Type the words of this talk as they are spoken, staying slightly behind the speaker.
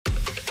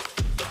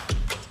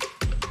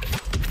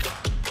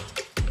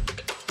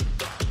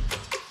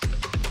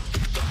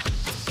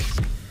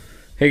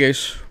Hey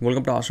guys,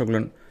 welcome to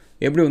ஆஸ்ட்ரோகுலன்.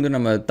 எப்படி வந்து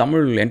நம்ம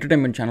தமிழ்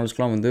என்டர்டைன்மெண்ட்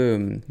சேனல்ஸ்க்குலாம் வந்து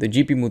இந்த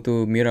ஜிபி முத்து,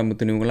 மீரா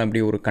முத்து இவங்கெல்லாம்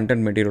எப்படி ஒரு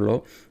கண்டென்ட் மெட்டீரியலோ,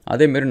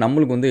 அதேமாரி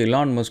நம்மளுக்கு வந்து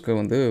எலான் மஸ்க்கு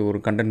வந்து ஒரு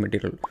கண்டென்ட்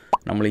மெட்டீரியல்.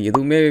 நம்மளுக்கு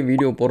எதுவுமே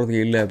வீடியோ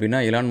போடுறதுக்கு இல்லை அப்படின்னா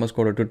எலான்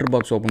மஸ்கோட ட்விட்டர்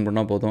பாக்ஸ் ஓப்பன்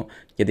பண்ணால் போதும்,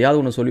 எதையாவது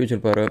ஒன்று சொல்லி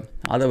வச்சுருப்பாரு,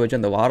 அதை வச்சு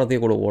அந்த வாரத்தையே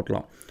கூட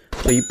ஓட்டலாம்.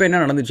 ஸோ இப்போ என்ன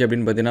நடந்துச்சு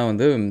அப்படின்னு பார்த்தீங்கன்னா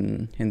வந்து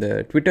இந்த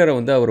ட்விட்டரை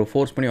வந்து அவர்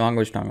ஃபோர்ஸ் பண்ணி வாங்க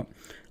வச்சுட்டாங்க.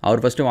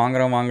 அவர் ஃபஸ்ட்டு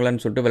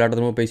வாங்கலான்னு சொல்லிட்டு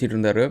விளையாட்டுத்தனமாக பேசிகிட்டு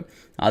இருந்தார்.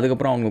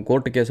 அதுக்கப்புறம் அவங்க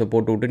கோர்ட்டு கேஸை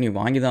போட்டு விட்டு நீ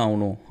வாங்கி தான்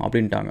ஆகணும்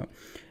அப்படின்ட்டாங்க.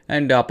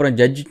 அண்ட் அப்புறம்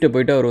ஜட்ஜிட்ட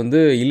போய்ட்டு அவர் வந்து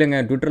இல்லைங்க,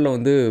 ட்விட்டரில்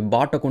வந்து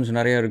பாட் அக்கௌண்ட்ஸ்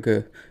நிறையா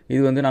இருக்குது,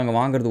 இது வந்து நாங்கள்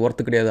வாங்குறது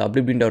ஒர்த்து கிடையாது அப்படி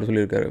இப்படின்ட்டு அவர்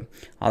சொல்லியிருக்காரு.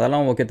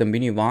 அதெல்லாம் ஓகே தம்பி,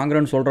 நீ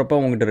வாங்குறேன்னு சொல்கிறப்ப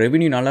உங்கள்கிட்ட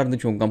ரெவன்யூ நல்லா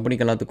இருந்துச்சு உங்கள்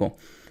கம்பெனிக்கு எல்லாத்துக்கும்.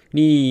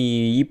 நீ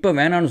இப்போ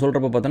வேணான்னு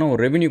சொல்கிறப்ப பார்த்தோன்னா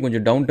ஒரு ரெவன்யூ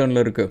கொஞ்சம் டவுன்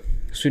டர்னில் இருக்குது.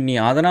 ஸோ நீ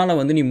அதனால்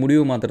வந்து நீ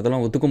முடிவு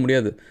மாத்திரத்தெல்லாம் ஒத்துக்க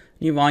முடியாது,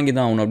 நீ வாங்கி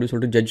தான் ஆகணும் அப்படின்னு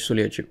சொல்லிட்டு ஜட்ஜ்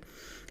சொல்லியாச்சு.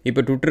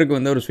 இப்போ ட்விட்டருக்கு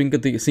வந்து அவர் சிங்கை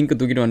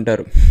தூக்கிட்டு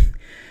வந்துட்டார்,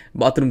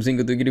 பாத்ரூம்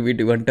சிங்கை தூக்கிட்டு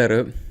வீட்டுக்கு வந்துட்டார்.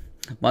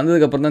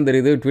 வந்ததுக்கப்புறம் தான்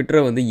தெரியுது ட்விட்டரை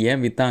வந்து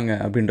ஏன் விற்றாங்க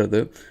அப்படின்றது.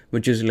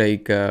 விச் இஸ்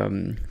லைக்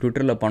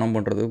ட்விட்டரில் பணம்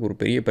பண்ணுறது ஒரு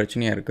பெரிய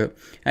பிரச்சனையாக இருக்குது.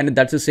 And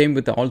that's the same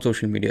with all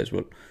social media as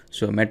well.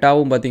 So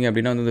மெட்டாவும் பார்த்திங்க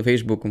அப்படின்னா வந்து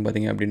ஃபேஸ்புக்கும்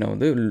பார்த்திங்க அப்படின்னா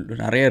வந்து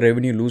நிறைய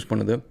ரெவன்யூ லூஸ்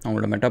பண்ணுது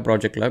அவங்களோட மெட்டா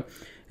ப்ராஜெக்டில்.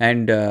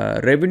 And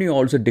revenue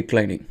also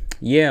declining.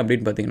 ஏன்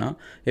அப்படின்னு பார்த்தீங்கன்னா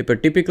இப்போ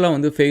டிப்பிக்கலாக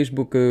வந்து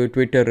ஃபேஸ்புக்கு,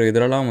 ட்விட்டர்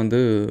இதெல்லாம் வந்து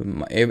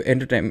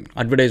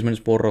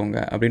அட்வர்டைஸ்மெண்ட்ஸ் போடுறவங்க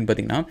அப்படின்னு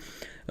பார்த்திங்கன்னா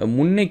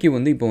முன்னைக்கு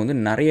வந்து இப்போ வந்து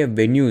நிறைய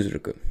வென்யூஸ்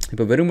இருக்குது.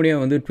 இப்போ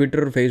வெறுமனையாக வந்து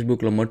ட்விட்டர்,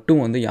 ஃபேஸ்புக்கில் மட்டும்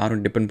வந்து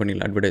யாரும் டிபெண்ட்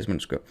பண்ணிடல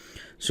அட்வர்டைஸ்மெண்ட்ஸ்க்கு.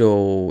 ஸோ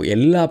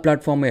எல்லா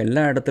பிளாட்ஃபார்மு,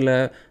 எல்லா இடத்துல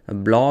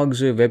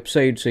பிளாக்ஸு,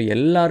 வெப்சைட்ஸு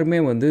எல்லாருமே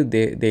வந்து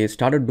they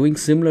started doing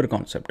similar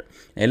concept.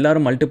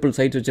 எல்லோரும் மல்டிபிள்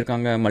சைட்ஸ்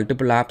வச்சுருக்காங்க,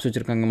 மல்டிபிள் ஆப்ஸ்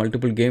வச்சுருக்காங்க,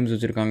 மல்டிபிள் கேம்ஸ்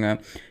வச்சுருக்காங்க.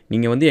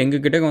 நீங்கள் வந்து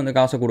எங்ககிட்ட வந்து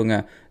காசை கொடுங்க,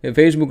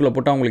 ஃபேஸ்புக்கில்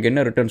போட்டால் உங்களுக்கு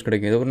என்ன ரிட்டர்ன்ஸ்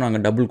கிடைக்கும், ஏதோ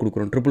நாங்கள் டபுள்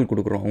கொடுக்குறோம், ட்ரிபிள்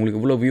கொடுக்குறோம்,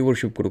 உங்களுக்கு இவ்வளோ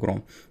வியூவர்ஷிப்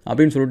கொடுக்குறோம்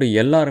அப்படின்னு சொல்லிட்டு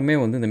எல்லாருமே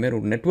வந்து இந்தமாரி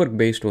ஒரு நெட்வொர்க்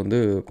பேஸ்ட் வந்து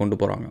கொண்டு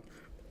போகிறாங்க.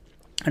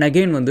 அண்ட்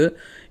அகெயின் வந்து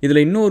இதில்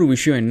இன்னொரு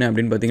விஷயம் என்ன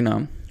அப்படின்னு பார்த்தீங்கன்னா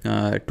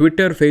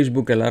ட்விட்டர்,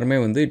 ஃபேஸ்புக் எல்லாருமே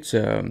வந்து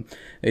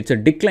it's a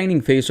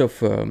declining phase of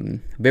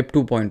web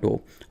 2.0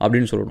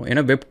 அப்படின்னு சொல்லணும்.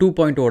 ஏன்னா web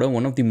 2.0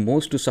 one of the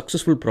most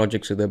successful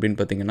projects இது அப்படின்னு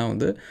பார்த்தீங்கன்னா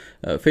வந்து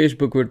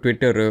ஃபேஸ்புக்கு,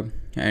 ட்விட்டரு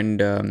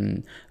அண்ட்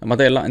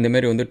மற்ற எல்லாம்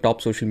இந்தமாரி வந்து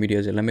டாப் சோஷியல்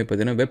மீடியாஸ் எல்லாமே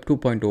பார்த்தீங்கன்னா வெப்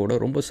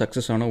 2.0 ரொம்ப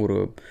சக்ஸஸான ஒரு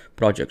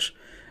ப்ராஜெக்ட்ஸ்.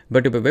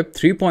 பட் இப்போ வெப்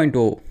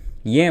 3.0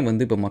 ஏன்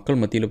வந்து இப்போ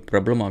மக்கள் மத்தியில்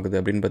ப்ராப்ளம் ஆகுது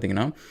அப்படின்னு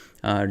பார்த்தீங்கன்னா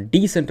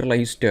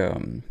டீசென்ட்ரலைஸ்டு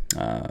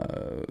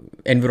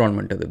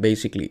என்விரான்மெண்ட் அது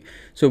basically.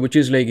 So which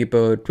is like இப்போ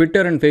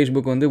ட்விட்டர் அண்ட்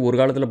ஃபேஸ்புக் வந்து ஒரு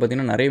காலத்தில்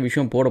பார்த்திங்கன்னா நிறைய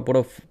விஷயம்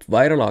போட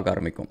வைரல் ஆக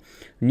ஆரம்பிக்கும்.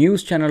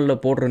 நியூஸ் சேனலில்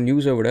போடுற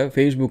நியூஸை விட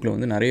ஃபேஸ்புக்கில்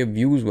வந்து நிறைய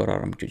வியூஸ் வர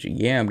ஆரம்பிச்சிச்சு.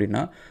 ஏன்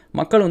அப்படின்னா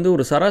மக்கள் வந்து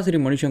ஒரு சராசரி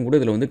மனுஷன் கூட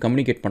இதில் வந்து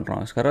கம்யூனிகேட்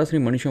பண்ணுறான்.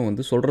 சராசரி மனுஷன்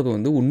வந்து சொல்கிறது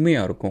வந்து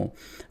உண்மையாக இருக்கும்.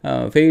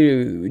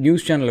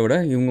 நியூஸ் சேனலை விட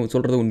இவங்க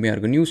சொல்கிறது உண்மையாக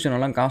இருக்கும். நியூஸ்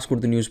சேனல்லாம் காசு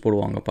கொடுத்து நியூஸ்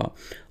போடுவாங்கப்பா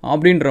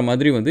அப்படின்ற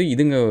மாதிரி வந்து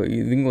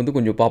இதுங்க வந்து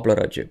கொஞ்சம்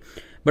பாப்புலர் ஆச்சு.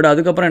 பட்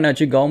அதுக்கப்புறம்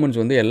என்னாச்சு, கவர்மெண்ட்ஸ்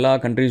வந்து எல்லா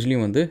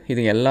கண்ட்ரீஸ்லேயும் வந்து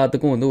இது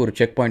எல்லாத்துக்கும் வந்து ஒரு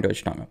செக் பாயிண்ட்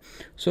வச்சுட்டாங்க.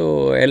 ஸோ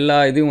எல்லா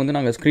இதையும் வந்து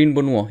நாங்கள் ஸ்க்ரீன்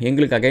பண்ணுவோம்,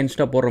 எங்களுக்கு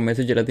அகைன்ஸ்டாக போடுற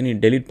மெசேஜ் எல்லாத்தையும் நீ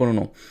டெலிட்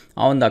பண்ணணும்,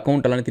 அந்த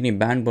அக்கௌண்ட் எல்லாத்தையும் நீ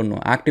பேன்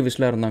பண்ணணும்,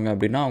 ஆக்டிவிஸ்ட்லாம் இருந்தாங்க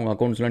அப்படின்னா அவங்க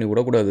அக்கௌண்ட்ஸ்லாம் நீ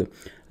விடக்கூடாது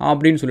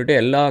அப்படின்னு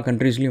சொல்லிட்டு எல்லா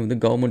கண்ட்ரீஸ்லேயும்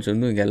வந்து கவர்மெண்ட்ஸ்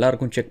வந்து இங்கே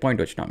எல்லாருக்கும் செக்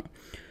பாயிண்ட் வச்சுட்டாங்க.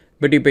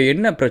 பட் இப்போ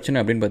என்ன பிரச்சனை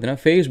அப்படின்னு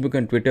பார்த்தீங்கன்னா ஃபேஸ்புக்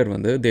அண்ட் ட்விட்டர்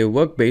வந்து தே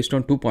ஒர்க் பேஸ்ட்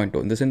ஆன்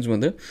 2.0. இந்த சென்ஸ்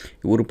வந்து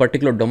ஒரு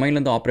பர்டிகுலர்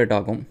டொமைன்லேருந்து ஆப்ரேட்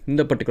ஆகும்,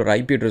 இந்த பர்டிகுலர்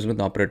ஐபி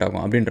அட்ரஸ்லேருந்து ஆப்ரேட்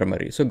ஆகும் அப்படின்ற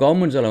மாதிரி. ஸோ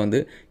கவர்மெண்ட்ஸால்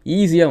வந்து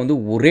ஈஸியாக வந்து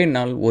ஒரே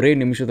நாள் ஒரே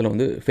நிமிஷத்தில்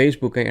வந்து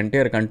ஃபேஸ்புக்கை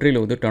என்டையர்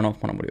கண்ட்ரியில் வந்து டர்ன்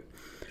ஆஃப் பண்ண முடியும்.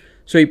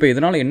 ஸோ இப்போ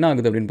இதனால் என்ன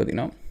ஆகுது அப்படின்னு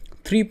பார்த்தீங்கன்னா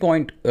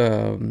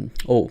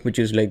 3.0 which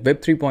is like web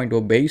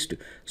 3.0 based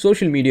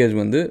social medias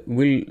வந்து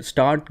will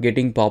start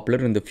getting popular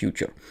in the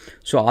future.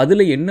 So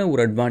அதில் என்ன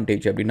ஒரு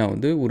அட்வான்டேஜ் அப்படின்னா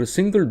வந்து ஒரு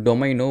சிங்கிள்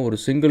டொமைனோ, ஒரு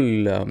சிங்கிள்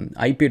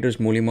ஐபி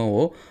அட்ரஸ்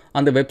மூலியமாவோ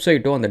அந்த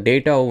வெப்சைட்டோ அந்த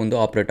டேட்டாவோ வந்து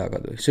ஆப்ரேட்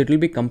ஆகாது. So it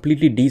will be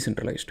completely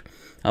decentralised.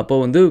 அப்போ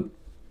வந்து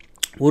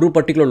ஒரு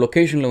பர்டிகுலர்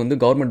லொக்கேஷனில் வந்து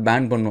கவர்மெண்ட்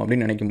பேன் பண்ணணும்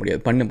அப்படின்னு நினைக்க முடியாது,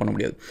 பண்ண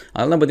முடியாது.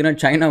 அதெல்லாம்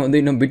பார்த்தீங்கன்னா சைனா வந்து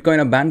இன்னும்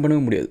பிட்காயினை பேன்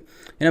பண்ணவே முடியாது.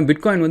 ஏன்னா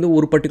பிட்காயின் வந்து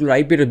ஒரு பர்டிகுலர்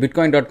ஐபி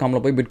bitcoin.comல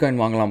போய் பிட்காயின்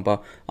வாங்கலாம்ப்பா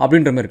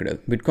அப்படின்ற மாதிரி கிடையாது.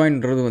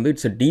 பிட்காயின்றது வந்து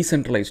இட்ஸ் அ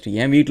டீசென்ட்ரலைஸ்டு.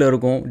 என் வீட்டில்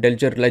இருக்கும்,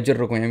 லெட்ஜர்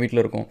இருக்கும், என்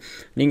வீட்டில் இருக்கும்,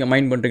 நீங்கள்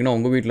மைண்ட் பண்ணுறீங்கன்னா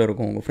உங்கள் வீட்டில்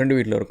இருக்கும், உங்கள் ஃப்ரெண்டு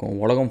வீட்டில் இருக்கும்,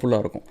 உலகம்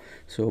ஃபுல்லாக இருக்கும்.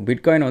 ஸோ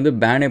பிட்காயினை வந்து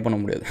பேனே பண்ண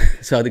முடியாது.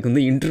 ஸோ அதுக்கு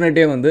வந்து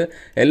இன்டர்நெட்டே வந்து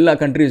எல்லா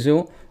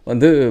கண்ட்ரீஸும்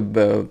வந்து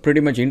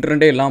ப்ரிட்டி மச்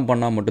இன்டர்நெட்டே எல்லாம்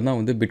பண்ணால் மட்டும்தான்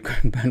வந்து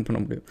பிட்காயின் பேன் பண்ண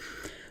முடியும்.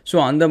 ஸோ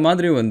அந்த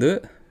மாதிரி வந்து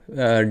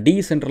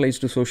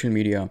டீசென்ட்ரலைஸ்டு சோஷியல்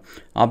மீடியா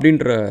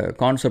அப்படின்ற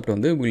கான்செப்ட்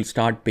வந்து will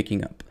start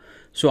picking up.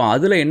 So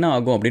அதில் என்ன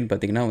ஆகும் அப்படின்னு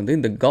பார்த்தீங்கன்னா வந்து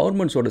இந்த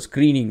கவர்மெண்ட்ஸோட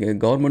ஸ்க்ரீனிங்கு,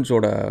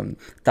 கவர்மெண்ட்ஸோட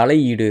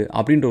தலையீடு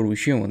அப்படின்ற ஒரு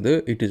விஷயம் வந்து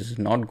it is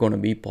not gonna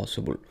be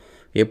possible.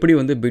 எப்படி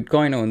வந்து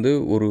பிட்காயினை வந்து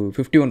ஒரு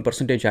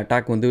 51%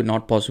 அட்டாக் வந்து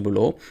நாட்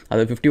பாசிபிளோ,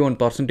 அது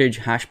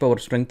 51% ஹேஷ்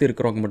பவர் ஸ்ட்ரென்த்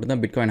இருக்கிறவங்க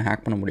மட்டும்தான் பிட்காயினை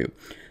ஹேக் பண்ண முடியும்.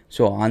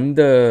 ஸோ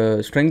அந்த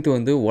ஸ்ட்ரென்த்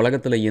வந்து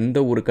உலகத்தில் எந்த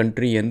ஒரு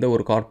கண்ட்ரி, எந்த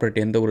ஒரு கார்ப்பரேட்,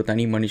 எந்த ஒரு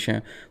தனி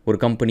மனுஷன், ஒரு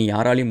கம்பெனி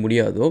யாராலையும்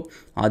முடியாதோ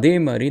அதே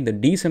மாதிரி இந்த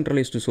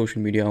டீசென்ட்ரலைஸ்டு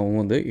சோஷியல் மீடியாவும்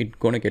வந்து it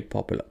gonna get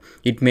popular.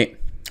 It may.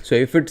 So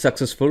if it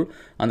successful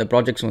அந்த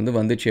ப்ராஜெக்ட்ஸ் வந்து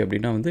வந்துச்சு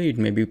அப்படின்னா வந்து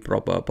it may be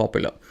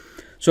popular.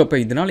 So அப்போ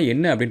இதனால்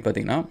என்ன அப்படின்னு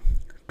பார்த்தீங்கன்னா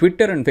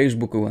ட்விட்டர் அண்ட்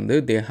ஃபேஸ்புக்கு வந்து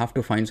they have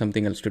to find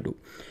something else to do.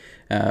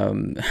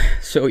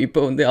 So இப்போ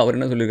வந்து அவர்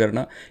என்ன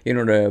சொல்லியிருக்காருன்னா,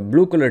 என்னோட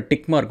ப்ளூ கலர்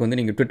டிக் மார்க் வந்து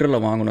நீங்கள் ட்விட்டரில்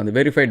வாங்கணும், அந்த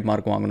வெரிஃபைட்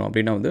மார்க் வாங்கணும்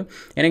அப்படின்னா வந்து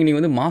எனக்கு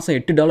நீங்கள் வந்து மாதம்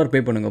 $8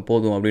 பே பண்ணுங்கள்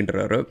போதும்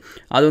அப்படின்றாரு.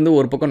 அது வந்து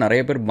ஒரு பக்கம்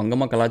நிறைய பேர்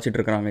பங்கமாக கலாச்சிட்டு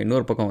இருக்கிறாங்க,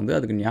 இன்னொரு பக்கம் வந்து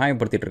அதுக்கு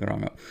நியாயப்படுத்திட்டு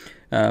இருக்கிறாங்க.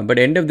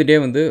 But end of the day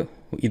வந்து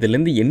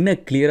இதுலேருந்து என்ன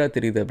கிளியராக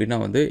தெரியுது அப்படின்னா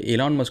வந்து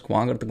எலான் மஸ்க்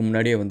வாங்குறதுக்கு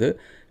முன்னாடியே வந்து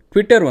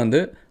ட்விட்டர் வந்து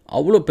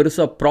அவ்வளோ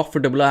பெருசாக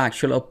ப்ராஃபிட்டபுளாக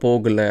ஆக்சுவலாக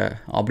போகலை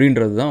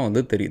அப்படின்றது தான்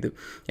வந்து தெரியுது.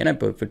 ஏன்னா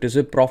இப்போ இட் இஸ்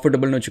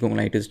ப்ராஃபிட்டபிள்னு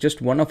வச்சுக்கோங்களேன், it is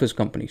just one of his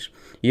companies.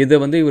 இதை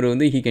வந்து இவர்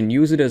வந்து he can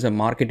use it as a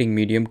marketing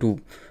medium to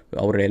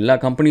அவர் எல்லா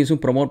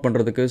கம்பெனிஸும் ப்ரொமோட்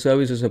பண்ணுறதுக்கு,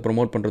 சர்வீசஸை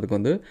ப்ரொமோட் பண்ணுறதுக்கு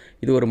வந்து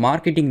இது ஒரு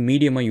மார்க்கெட்டிங்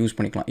மீடியமாக யூஸ்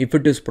பண்ணிக்கலாம் இஃப்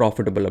இட் இஸ்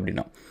ப்ராஃபிட்டபிள்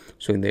அப்படின்னா.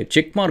 ஸோ இந்த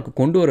செக் மார்க்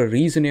கொண்டு வர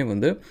ரீசனே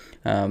வந்து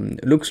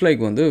லுக்ஸ்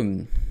லைக் வந்து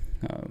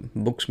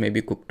புக்ஸ்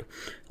மேபி குக்ட்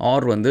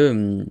ஆர் வந்து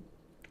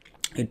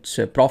இட்ஸ்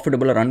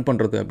ப்ராஃபிட்டபுளாக ரன்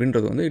பண்ணுறது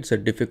அப்படின்றது வந்து இட்ஸ் அ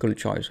டிஃபிகல்ட்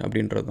சாய்ஸ்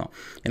அப்படின்றது தான்.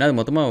 ஏன்னா அது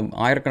மொத்தமாக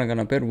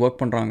ஆயிரக்கணக்கான பேர்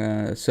ஒர்க் பண்ணுறாங்க,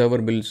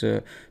 சர்வர் பில்ஸு,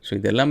 ஸோ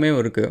இது எல்லாமே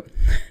இருக்குது.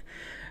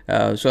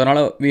 ஸோ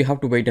அதனால் we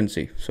have to wait and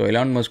C. So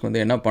Elon Musk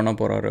வந்து என்ன பண்ண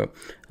போகிறாரு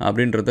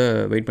அப்படின்றத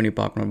வெயிட் பண்ணி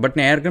பார்க்கணும். பட்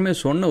நான் ஏற்கனவே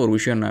சொன்ன ஒரு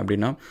விஷயம் என்ன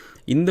அப்படின்னா,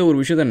 இந்த ஒரு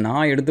விஷயத்தை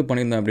நான் எடுத்து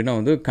பண்ணியிருந்தேன் அப்படின்னா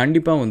வந்து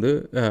கண்டிப்பாக வந்து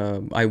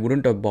ஐ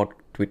வுடன்ட் ஹவ் பாட்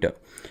ட்விட்டர்.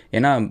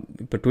 ஏன்னா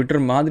இப்போ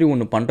ட்விட்டர் மாதிரி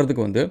ஒன்று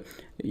பண்ணுறதுக்கு வந்து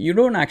you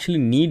don't actually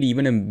NEET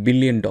even $1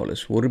 billion.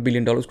 $1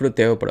 billion கூட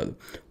தேவைப்படாது.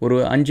 ஒரு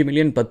 5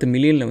 மில்லியன் 10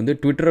 மில்லியனில் வந்து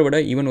ட்விட்டரை விட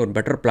ஈவன் ஒரு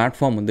பெட்டர்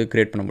பிளாட்ஃபார்ம் வந்து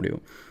க்ரியேட் பண்ண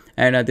முடியும்.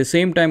 And at the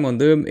same time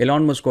வந்து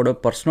எலான் மஸ்கோட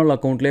பர்சனல்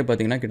அக்கௌண்ட்லேயே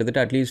பார்த்தீங்கன்னா கிட்டத்தட்ட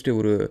அட்லீஸ்ட்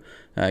ஒரு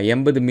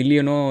 80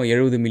 மில்லியனோ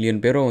 70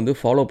 மில்லியன் பேரோ வந்து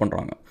ஃபாலோ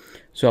பண்ணுறாங்க.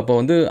 ஸோ அப்போ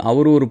வந்து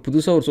அவர் ஒரு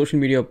புதுசாக ஒரு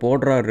சோஷியல் மீடியா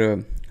போடுறாரு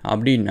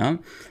அப்படின்னா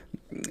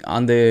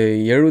அந்த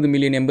 70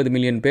 மில்லியன் 80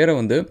 மில்லியன் பேரை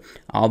வந்து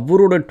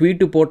அவரோட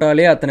ட்வீட்டு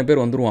போட்டாலே அத்தனை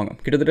பேர் வந்துருவாங்க.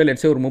 கிட்டத்தட்ட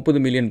லெட்ஸே ஒரு 30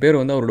 மில்லியன் பேர்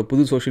வந்து அவரோட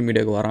புது சோஷியல்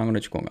மீடியாவுக்கு வராங்கன்னு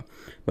வச்சுக்கோங்க.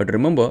 பட்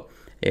ரிமெம்பர்,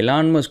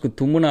 எலான் மஸ்க்கு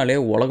தும்முனாலே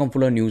உலகம்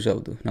ஃபுல்லாக நியூஸ்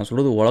ஆகுது. நான்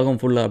சொல்கிறது உலகம்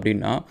ஃபுல்லாக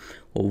அப்படின்னா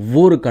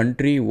ஒவ்வொரு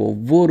கண்ட்ரி,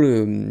 ஒவ்வொரு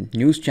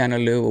நியூஸ்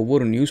சேனலு,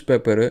 ஒவ்வொரு நியூஸ்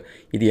பேப்பரு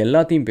இது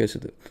எல்லாத்தையும்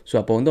பேசுது. ஸோ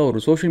அப்போ வந்து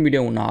அவர் சோஷியல்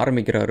மீடியா ஒன்று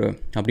ஆரம்பிக்கிறாரு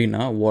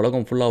அப்படின்னா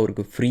உலகம் ஃபுல்லாக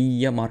அவருக்கு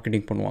ஃப்ரீயாக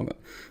மார்க்கெட்டிங் பண்ணுவாங்க.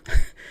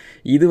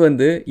 இது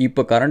வந்து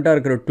இப்போ கரண்ட்டாக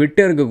இருக்கிற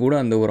ட்விட்டருக்கு கூட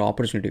அந்த ஒரு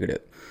ஆப்பர்ச்சுனிட்டி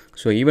கிடையாது.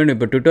 ஸோ ஈவன்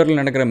இப்போ ட்விட்டரில்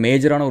நடக்கிற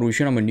மேஜரான ஒரு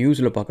விஷயம் நம்ம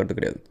நியூஸில் பார்க்கறது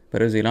கிடையாது.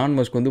 பிறகு எலான்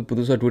மஸ்க் வந்து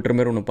புதுசாக ட்விட்டர்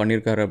மாரி ஒன்று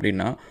பண்ணியிருக்காரு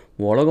அப்படின்னா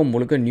உலகம்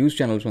முழுக்க நியூஸ்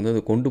சேனல்ஸ் வந்து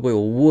அதை கொண்டு போய்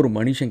ஒவ்வொரு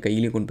மனுஷன்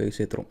கையிலையும் கொண்டு போய்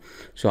சேர்த்துரும்.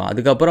 ஸோ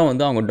அதுக்கப்புறம்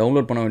வந்து அவங்க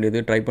டவுன்லோட் பண்ண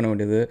வேண்டியது, ட்ரை பண்ண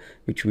வேண்டியது,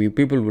 which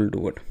people will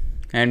do it.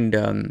 And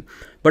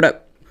but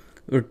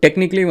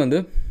technically வந்து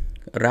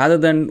rather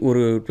than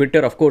ஒரு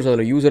ட்விட்டர், அஃப்கோர்ஸ்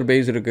அதில் யூசர்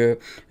பேஸ் இருக்குது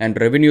அண்ட்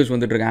ரெவென்யூஸ்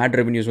வந்துட்டுருக்கு, ஆட்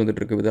ரெவென்யூஸ்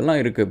வந்துட்டுருக்கு, இதெல்லாம்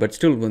இருக்குது. பட்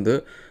ஸ்டில் வந்து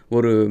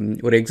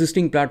ஒரு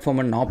எக்ஸிஸ்டிங்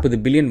பிளாட்ஃபார்மை 40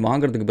 பில்லியன்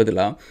வாங்குறதுக்கு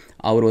பதிலாக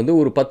அவர் வந்து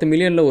ஒரு 10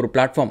 மில்லியனில் ஒரு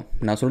பிளாட்ஃபார்ம்,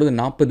 நான் சொல்கிறது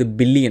 40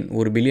 பில்லியன்,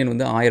 ஒரு பில்லியன்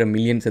வந்து 1000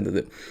 மில்லியன்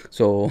சேர்ந்தது.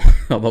 ஸோ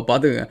அப்போ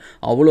பார்த்துங்க,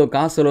 அவ்வளோ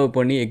காசு செலவு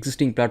பண்ணி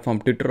எக்ஸிஸ்டிங்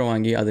பிளாட்ஃபார்ம் ட்விட்டரை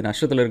வாங்கி அது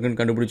நஷ்டத்தில் இருக்குன்னு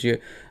கண்டுபிடிச்சி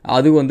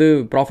அது வந்து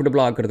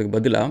ப்ராஃபிட்டபுளாக ஆக்கிறதுக்கு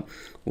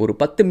பதிலாக ஒரு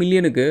 10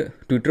 மில்லியனுக்கு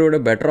ட்விட்டரோட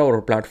பெட்டராக ஒரு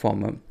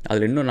பிளாட்ஃபார்மு,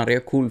 அதில் இன்னும் நிறைய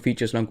கூல்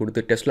ஃபீச்சர்ஸ்லாம்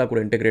கொடுத்து டெஸ்லா கூட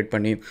இன்டெகிரேட்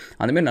பண்ணி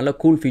அந்தமாதிரி நல்ல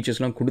கூல்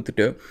ஃபீச்சர்ஸ்லாம்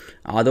கொடுத்துட்டு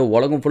அதை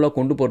உலகம் ஃபுல்லாக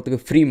கொண்டு போகிறதுக்கு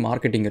ஃப்ரீ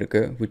மார்க்கெட்டிங்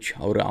இருக்குது. விச்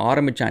அவர்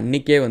ஆரம்பித்த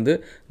அன்றைக்கே வந்து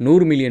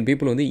 100 மில்லியன்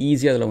பீப்புள் வந்து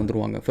ஈஸியாக அதில்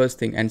வந்துருவாங்க, ஃபர்ஸ்ட்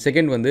திங். அண்ட்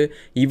செகண்ட் வந்து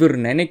இவர்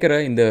நினைக்கிற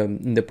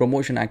இந்த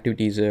ப்ரொமோஷன்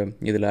ஆக்டிவிட்டீஸு,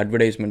 இதில்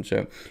அட்வர்டைஸ்மெண்ட்ஸு,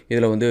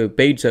 இதில் வந்து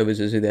பெய்ட்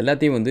சர்வீசஸ், இது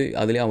எல்லாத்தையும் வந்து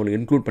அதிலே அவங்களுக்கு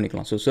இன்க்ளூட்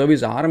பண்ணிக்கலாம். ஸோ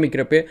சர்வீஸ்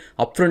ஆரம்பிக்கிறப்பே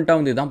அப்ஃப்ரண்ட்டாக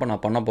வந்து இதான்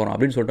நான் பண்ண போகிறேன்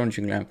அப்படின்னு சொல்லிட்டோன்னு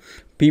வச்சுங்களேன்,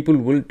 people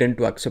will ten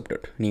to accept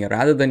it. நீங்கள்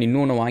ரேதர் தென்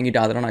இன்னொன்று வாங்கிட்டு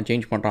அதெல்லாம் நான்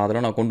சேஞ்ச் பண்ணுறேன்,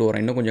 அதெல்லாம் நான் கொண்டு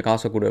வரேன், இன்னும் கொஞ்சம்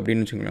காசை கொடு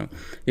அப்படின்னு வச்சுங்களேன்,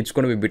 it's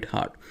gonna be bit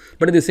heart.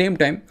 But at the same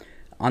time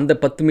அந்த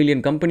 10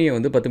 மில்லியன் கம்பெனியை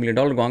வந்து $10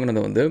 மில்லியன்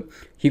வாங்கினதை வந்து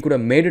he could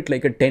have made it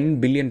like a $10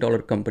 billion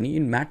company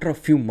in matter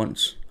of few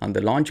months. அந்த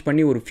லான்ச்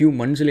பண்ணி ஒரு ஃபியூ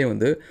மந்த்ஸ்லேயே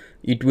வந்து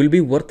it will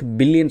B worth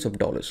billions of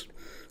dollars.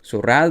 So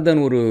rather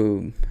தென்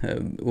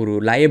ஒரு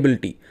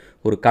liability,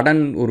 ஒரு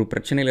கடன், ஒரு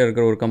பிரச்சனையில்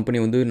இருக்கிற ஒரு கம்பெனி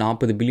வந்து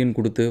 40 பில்லியன்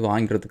கொடுத்து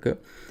வாங்கிறதுக்கு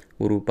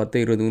ஒரு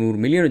 10, 20, 100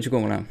 மில்லியன்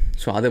வச்சுக்கோங்களேன்.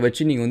 ஸோ அதை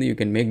வச்சு நீங்கள் வந்து you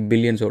can make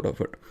billions out of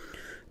it.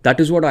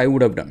 That is what I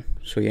would have done.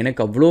 So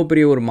எனக்கு அவ்வளோ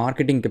பெரிய ஒரு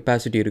மார்க்கெட்டிங்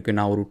கெப்பாசிட்டி இருக்குது.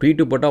 நான் ஒரு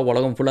ட்வீட்டு போட்டால்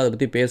உலகம் ஃபுல்லாக அதை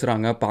பற்றி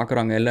பேசுகிறாங்க,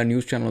 பார்க்குறாங்க, எல்லா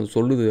நியூஸ் சேனல்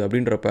சொல்லுது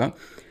அப்படின்றப்ப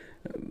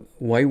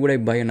why would I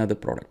buy another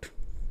product?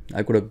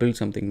 I could have built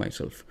something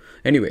myself.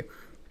 Anyway,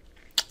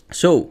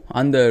 so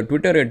அந்த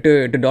ட்விட்டர்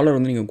 $8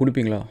 வந்து நீங்கள்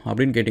கொடுப்பீங்களா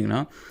அப்படின்னு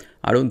கேட்டிங்கன்னா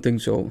ஐ டோன்ட்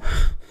திங்க் ஸோ.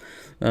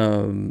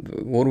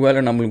 ஒருவேளை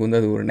நம்மளுக்கு வந்து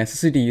அது ஒரு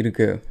நெசசிட்டி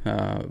இருக்குது,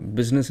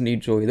 பிஸ்னஸ்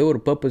நீட்ஸோ ஏதோ ஒரு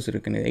பர்பஸ்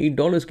இருக்குன்னு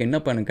 $8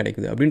 என்னப்பா எனக்கு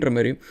கிடைக்குது அப்படின்ற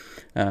மாதிரி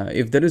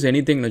இஃப் தெர் இஸ்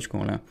எனி திங்னு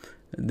வச்சுக்கோங்களேன்,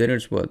 then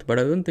it's worth.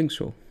 But I don't think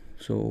so.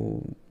 So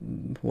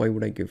why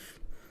would I give?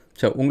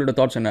 So உங்களோட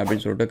தாட்ஸ் என்ன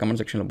அப்படின்னு சொல்லிட்டு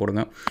கமெண்ட் செக்ஷனில்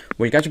போடுங்க.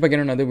 We'll catch up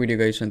again in another video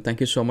guys, and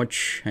thank you so much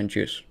and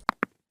cheers.